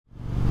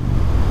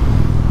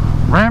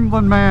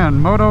Ramblin' Man,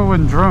 Moto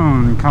and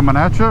Drone coming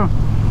at you.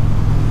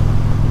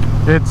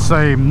 It's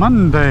a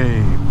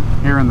Monday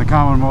here in the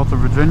Commonwealth of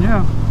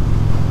Virginia.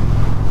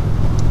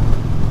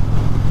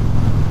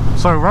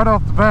 So right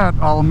off the bat,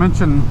 I'll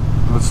mention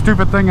the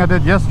stupid thing I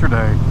did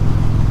yesterday.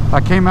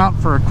 I came out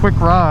for a quick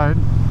ride,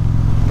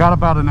 got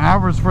about an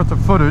hour's worth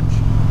of footage,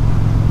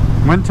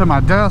 went to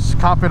my desk,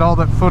 copied all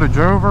that footage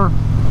over,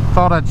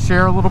 thought I'd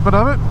share a little bit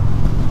of it.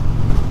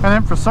 And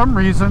then for some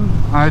reason,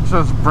 I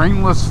just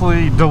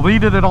brainlessly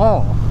deleted it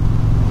all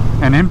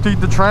and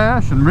emptied the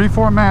trash and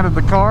reformatted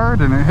the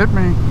card, and it hit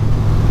me.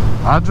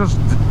 I just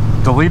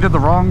deleted the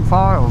wrong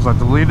files. I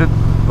deleted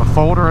the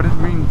folder I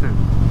didn't mean to.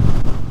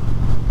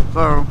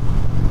 So,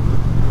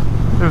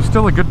 it was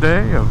still a good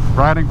day of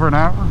riding for an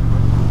hour.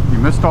 You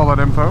missed all that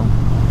info.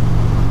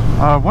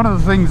 One of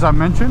the things I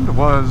mentioned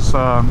was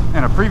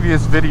in a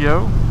previous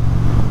video,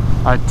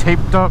 I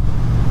taped up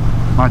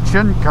my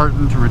chin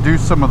curtain to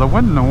reduce some of the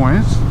wind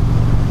noise,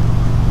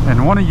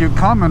 and one of you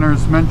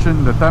commenters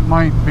mentioned that that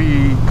might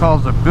be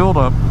cause a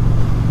buildup.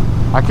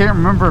 I can't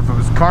remember if it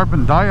was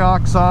carbon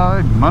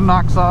dioxide,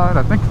 monoxide.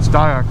 I think it's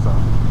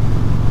dioxide.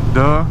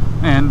 Duh.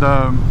 And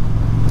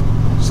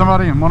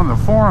somebody in one of the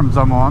forums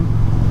I'm on,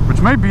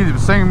 which may be the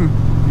same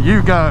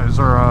you guys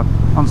are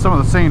on some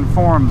of the same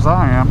forums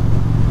I am,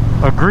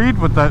 agreed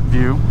with that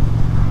view.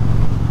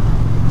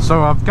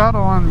 So I've got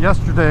on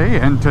yesterday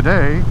and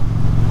today.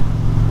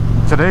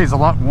 Today's a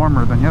lot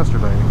warmer than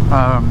yesterday.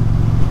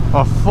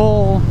 A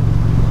full,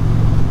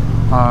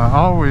 I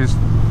always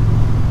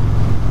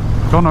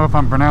don't know if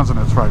I'm pronouncing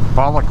this right,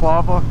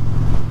 balaclava.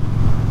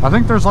 I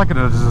think there's like a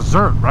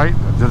dessert, right?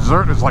 A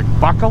dessert is like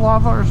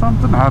baklava or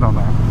something? I don't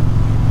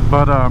know.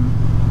 But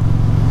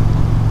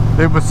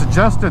it was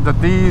suggested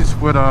that these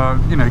would,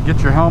 you know,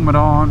 get your helmet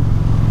on,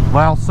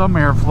 allow some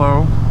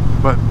airflow,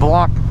 but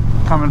block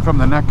coming from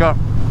the neck up.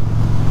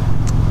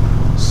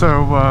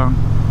 So,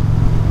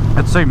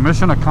 I'd say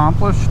mission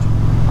accomplished.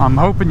 I'm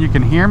hoping you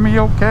can hear me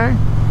okay.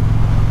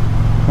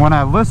 When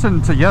I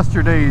listened to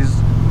yesterday's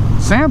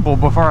sample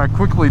before I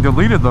quickly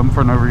deleted them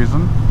for no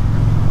reason,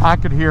 I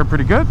could hear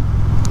pretty good.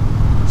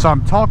 So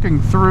I'm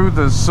talking through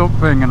the silk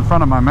thing in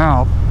front of my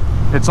mouth.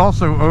 It's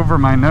also over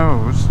my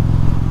nose.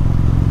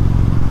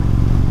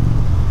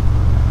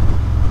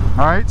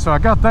 Alright, so I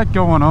got that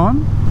going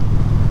on.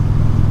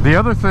 The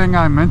other thing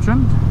I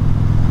mentioned,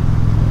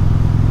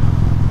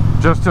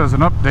 just as an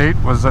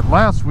update, was that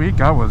last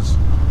week I was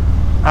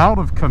out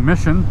of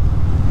commission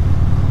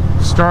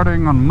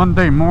starting on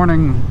Monday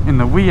morning in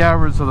the wee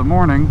hours of the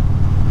morning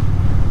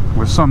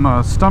with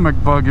some stomach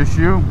bug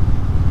issue.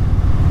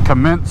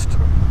 Commenced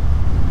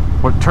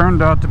what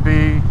turned out to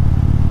be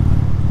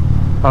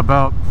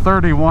about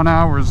 31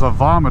 hours of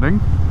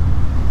vomiting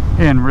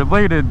and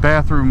related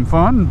bathroom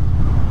fun.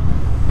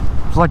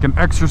 It's like an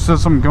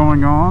exorcism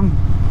going on.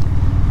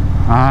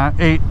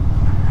 I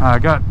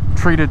got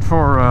treated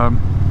for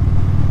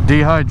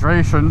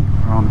dehydration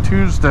on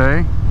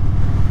Tuesday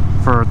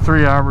for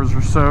 3 hours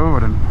or so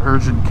at an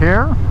urgent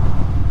care,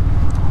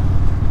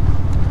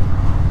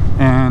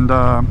 and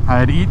I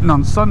had eaten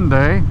on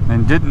Sunday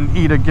and didn't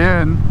eat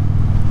again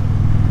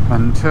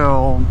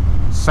until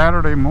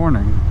Saturday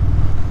morning,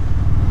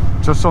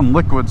 just on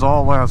liquids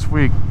all last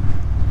week.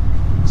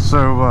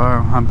 So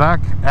I'm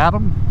back at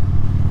 'em.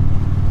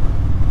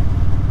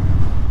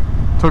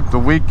 Took the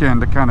weekend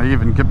to kind of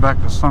even get back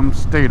to some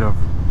state of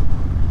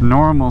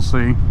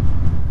normalcy.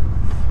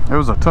 It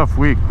was a tough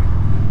week.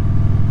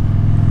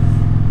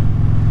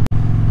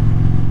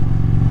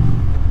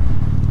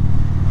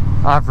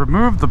 I've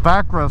removed the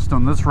backrest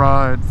on this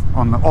ride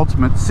on the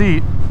ultimate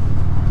seat.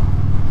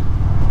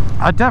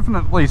 I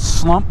definitely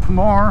slump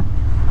more,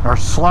 or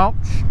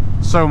slouch,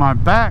 so my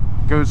back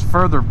goes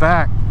further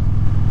back.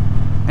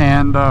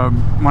 And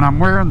when I'm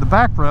wearing the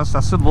backrest, I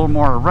sit a little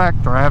more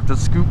erect, or I have to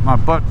scoop my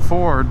butt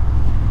forward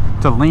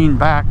to lean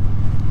back.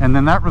 And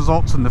then that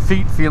results in the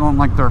feet feeling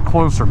like they're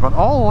closer. But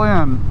all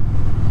in,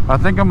 I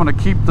think I'm going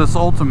to keep this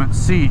ultimate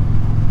seat.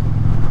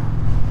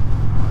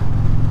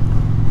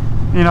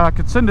 You know, I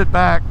could send it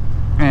back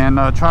and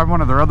try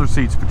one of their other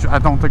seats, but I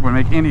don't think it would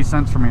make any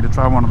sense for me to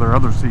try one of their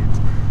other seats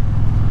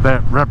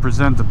that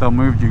represent that they'll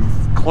move you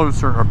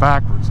closer or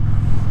backwards.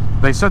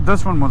 They said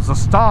this one was the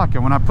stock,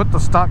 and when I put the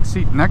stock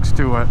seat next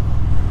to it,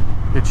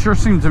 it sure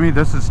seems to me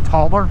this is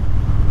taller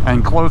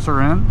and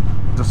closer in,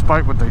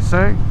 despite what they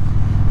say.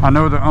 I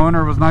know the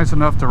owner was nice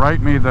enough to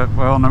write me that,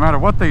 well, no matter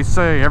what they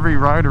say, every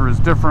rider is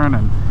different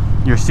and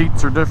your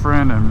seats are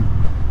different, and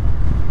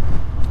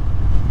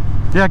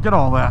yeah, I get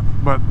all that,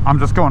 but I'm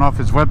just going off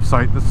his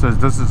website that says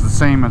this is the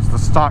same as the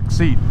stock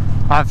seat.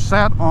 I've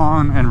sat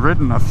on and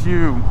ridden a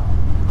few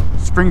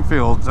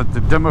Springfields at the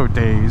demo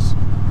days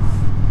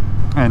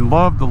and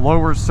loved the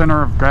lower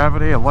center of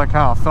gravity. I like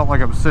how I felt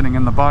like I was sitting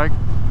in the bike,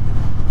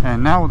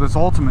 and now with this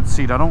ultimate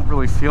seat I don't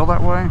really feel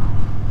that way.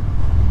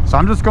 So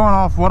I'm just going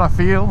off what I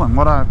feel and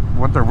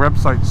what their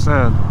website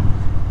said.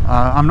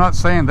 I'm not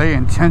saying they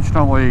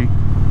intentionally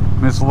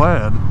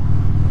misled,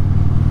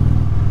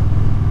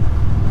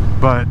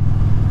 but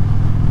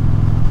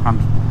I'm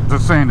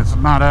just saying it's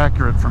not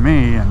accurate for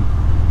me, and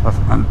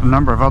a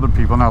number of other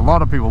people. Now, a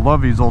lot of people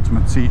love these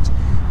Ultimate seats.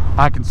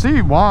 I can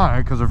see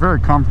why, because they're very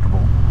comfortable.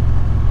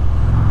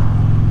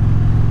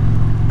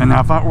 And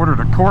now if I ordered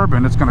a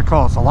Corbin, it's going to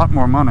cost a lot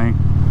more money,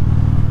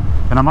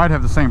 and I might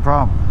have the same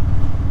problem.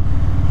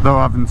 Though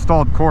I've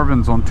installed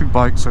Corbins on 2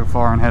 bikes so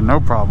far and had no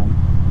problem.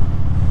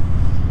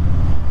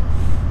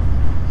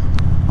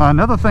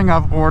 Another thing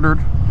I've ordered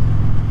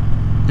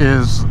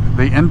is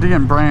the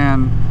Indian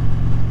brand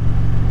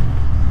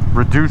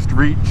reduced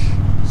reach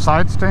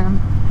side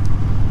stand.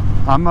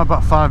 I'm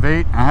about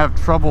 5'8". I have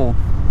trouble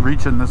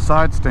reaching this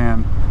side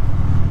stand,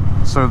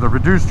 so the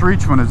reduced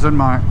reach one is in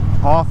my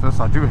office.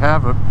 I do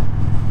have it,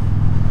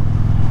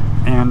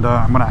 and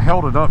when I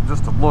held it up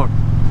just to look,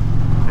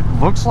 it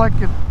looks like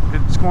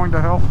it's going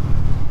to help.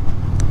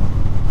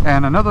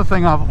 And another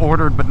thing I've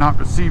ordered but not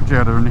received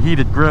yet are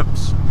heated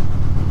grips.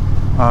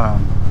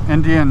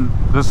 Indian,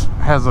 this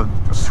has a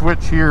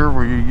switch here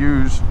where you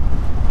use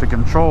to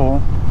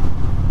control,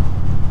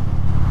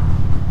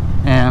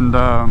 and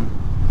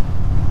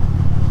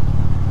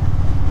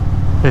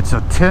it's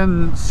a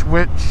 10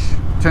 switch,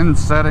 10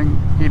 setting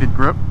heated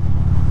grip.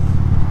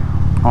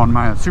 On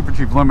my Super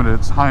Chief Limited,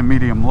 it's high,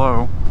 medium,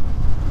 low.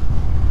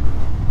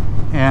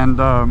 And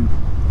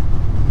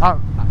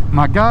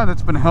my guy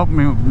that's been helping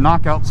me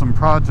knock out some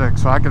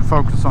projects so I can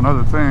focus on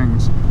other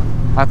things,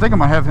 I think I'm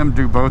gonna have him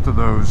do both of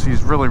those.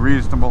 He's really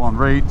reasonable on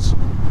rates.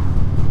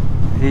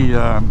 He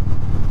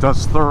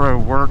does thorough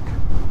work,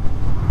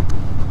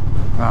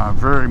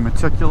 very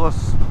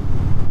meticulous.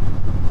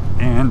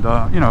 And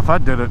you know, if I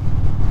did it,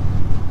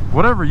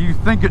 whatever you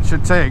think it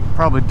should take,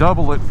 probably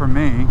double it for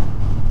me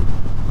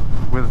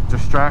with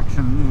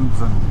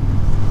distractions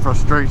and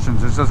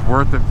frustrations. It's just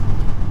worth it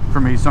for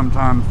me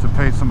sometimes to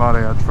pay somebody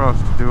I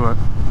trust to do it.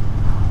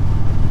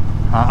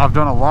 I've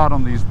done a lot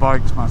on these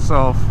bikes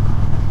myself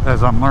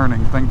as I'm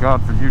learning. Thank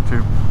God for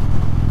YouTube.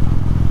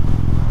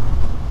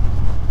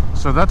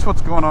 So that's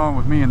what's going on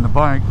with me and the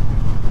bike.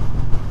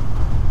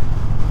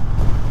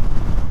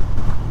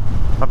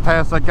 I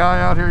passed that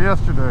guy out here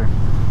yesterday.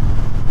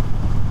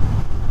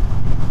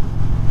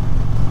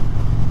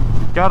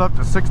 Got up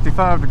to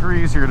 65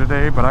 degrees here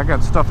today, but I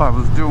got stuff I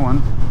was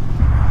doing.